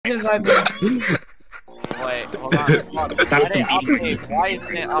Invite me. Wait, hold on. Let it update. Why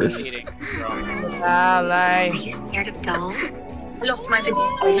isn't it updating? Like. Scared of dolls? I lost my video.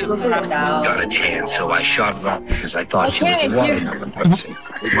 Got a tan, so I shot her up because I thought she was a watermelon person.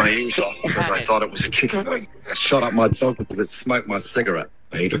 With my ears off because I thought it was a chicken wing. I shot up my dog because it smoked my cigarette.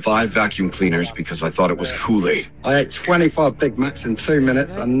 I ate 5 vacuum cleaners because I thought it was Kool-Aid. I ate 25 Big Macs in 2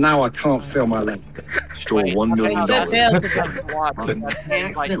 minutes, and now I can't feel my leg. Stole $1 million. I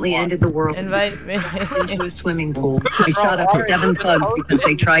accidentally ended the world Invite me. into a swimming pool. I shot up 7 thugs because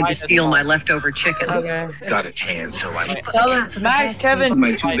they tried to steal my leftover chicken. Okay. Got a tan, so I... Tell them, Max, Kevin.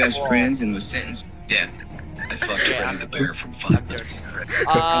 My 2 best friends and was sentenced to death. I fucked Freddy the Bear from 5 years.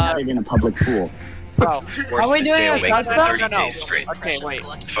 I got it in a public pool. Bro, Are we doing a touchdown? 30 days straight. Okay, wait.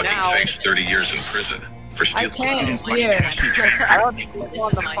 Fucking Now, face 30 years in prison for I stealing can't much hear. cash you drank. I want to go on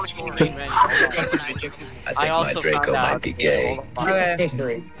the fucking main menu. I I also think my Draco found out. might be gay.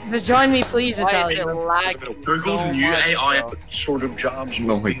 Okay. Just join me, please, Why is it Italian. lagging? Google's new AI sort of jobs.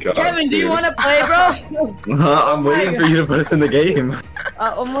 Oh my god. Kevin, do you want to play, bro? I'm waiting for you to put us in the game.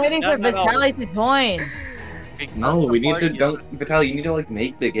 I'm waiting for Vitaly to join. No, we need to Vitaly, you need to like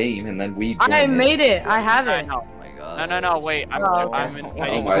make the game and then we join I it. made it. I have I it. know. No, wait. I'm inviting.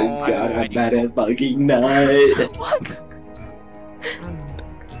 Oh my god, I'm bad at fucking night.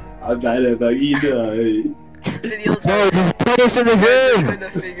 I'm bad at fucking night. No, just put us in the game!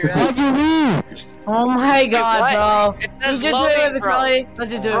 How'd you leave? Oh my god, bro. It You says just do it loading, with bro. Vitaly.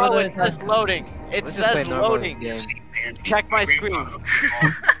 Let's just do it Bro, with it says Vitaly. loading. It says loading. Check my screen.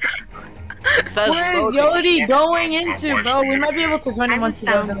 It says Where is loading. Yodi going into, bro? We might be able to join I him was once he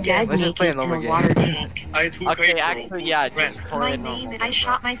goes found in. dead Let's just play a naked in normal a water tank. Okay, actually, yeah, just for My it. name that I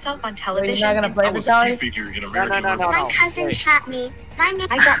shot myself on Wait, television. you're not gonna play Vitaly? No. My cousin shot me. I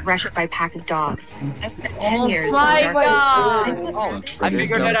got rushed by a pack of dogs. I spent 10 years my in the dark god! Oh, I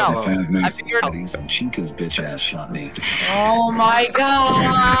figured it out. I figured it out. Chica's bitch ass shot me. Oh my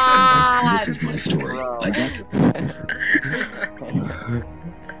god! This is my story. I got to...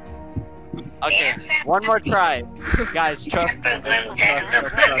 Okay, one more try. Guys, trust me.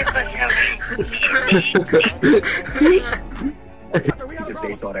 Because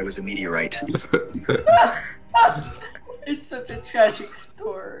they thought I was a meteorite. It's such a tragic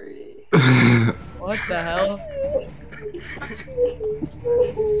story. What the hell?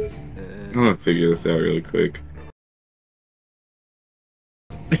 I'm gonna figure this out really quick.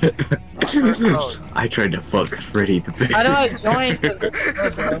 I tried to fuck Freddy the Bear. How do I join?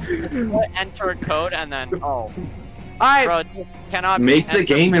 Enter a code and then Alright, bro, you cannot Make the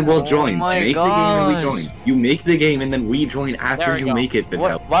game and we'll join. my Make the game and we join. You make the game and then we join There after we you go. make it,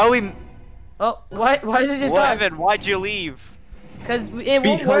 Vitaly. Why are we? oh, why did it just What, start? Evan? Why'd you leave? Because it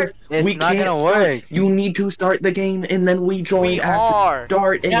won't work. It's we not can't gonna start. work. You need to start the game and then we join We after. are.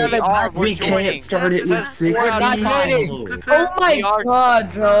 Start Yeah, it. we are. We're We joining. can't start it It with says 6 we're not people. Oh my We are-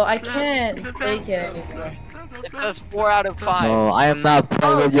 god, bro. I can't fake it. It says 4 out of 5. No, I am not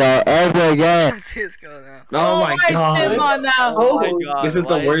playing with y'all ever again. Oh my Tim god. on now. Oh my god. This is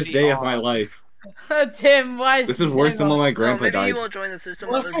the why worst he day of on? my life. Tim, why is This is worse than when my No, grandpa maybe died. you won't join us. There's some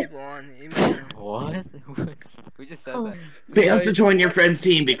What? other people on. You might- What? Who just said that? Fail to join your friend's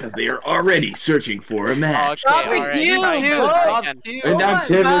team because they are already searching for a match. Stop Okay, with alright. you, Try again, bro. try again. And now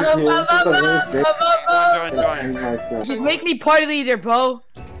Tim is here. Join. Just make me party leader, bro.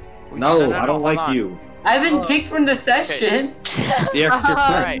 No, I don't hold like on. you. I've been kicked from the session. The extra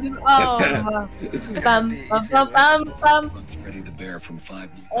Alright. Bum. Freddy the Bear from 5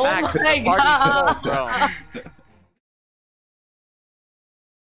 years. Oh Max, my the party's god. full, bro.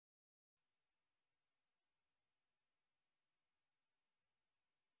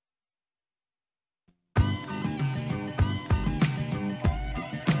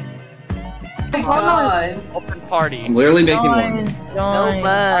 God. Open party. I'm literally making one. Join.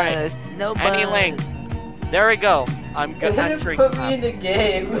 buzz. No buzz. Any link. There we go. I'm It didn't entering. put me in the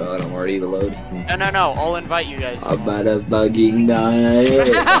game. God, I'm already loaded. No. I'll invite you guys. I'm about to fucking die.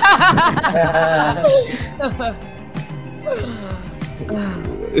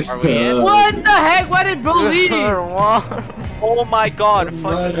 Are we in? What the heck? Why did bro leave? Oh my god.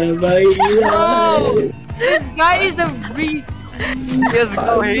 Fuck. Oh, this guy is a re.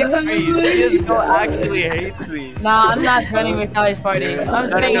 CSGO hates me. CSGO actually hates me. Nah, I'm not joining Vitaly's party. I'm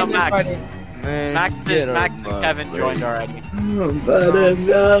staying no, in this Max. party. Man, Max get and him, Kevin joined already. I'm about to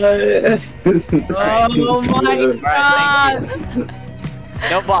die. Oh my god.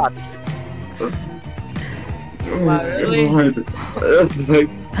 No bot. Wow, really? God.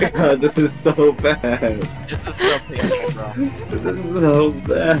 God, this is so bad. This is so painful, bro. This is so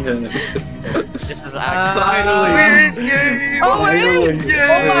bad. This is actually. Finally! Oh, Finally!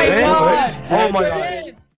 Oh my god! Oh my god.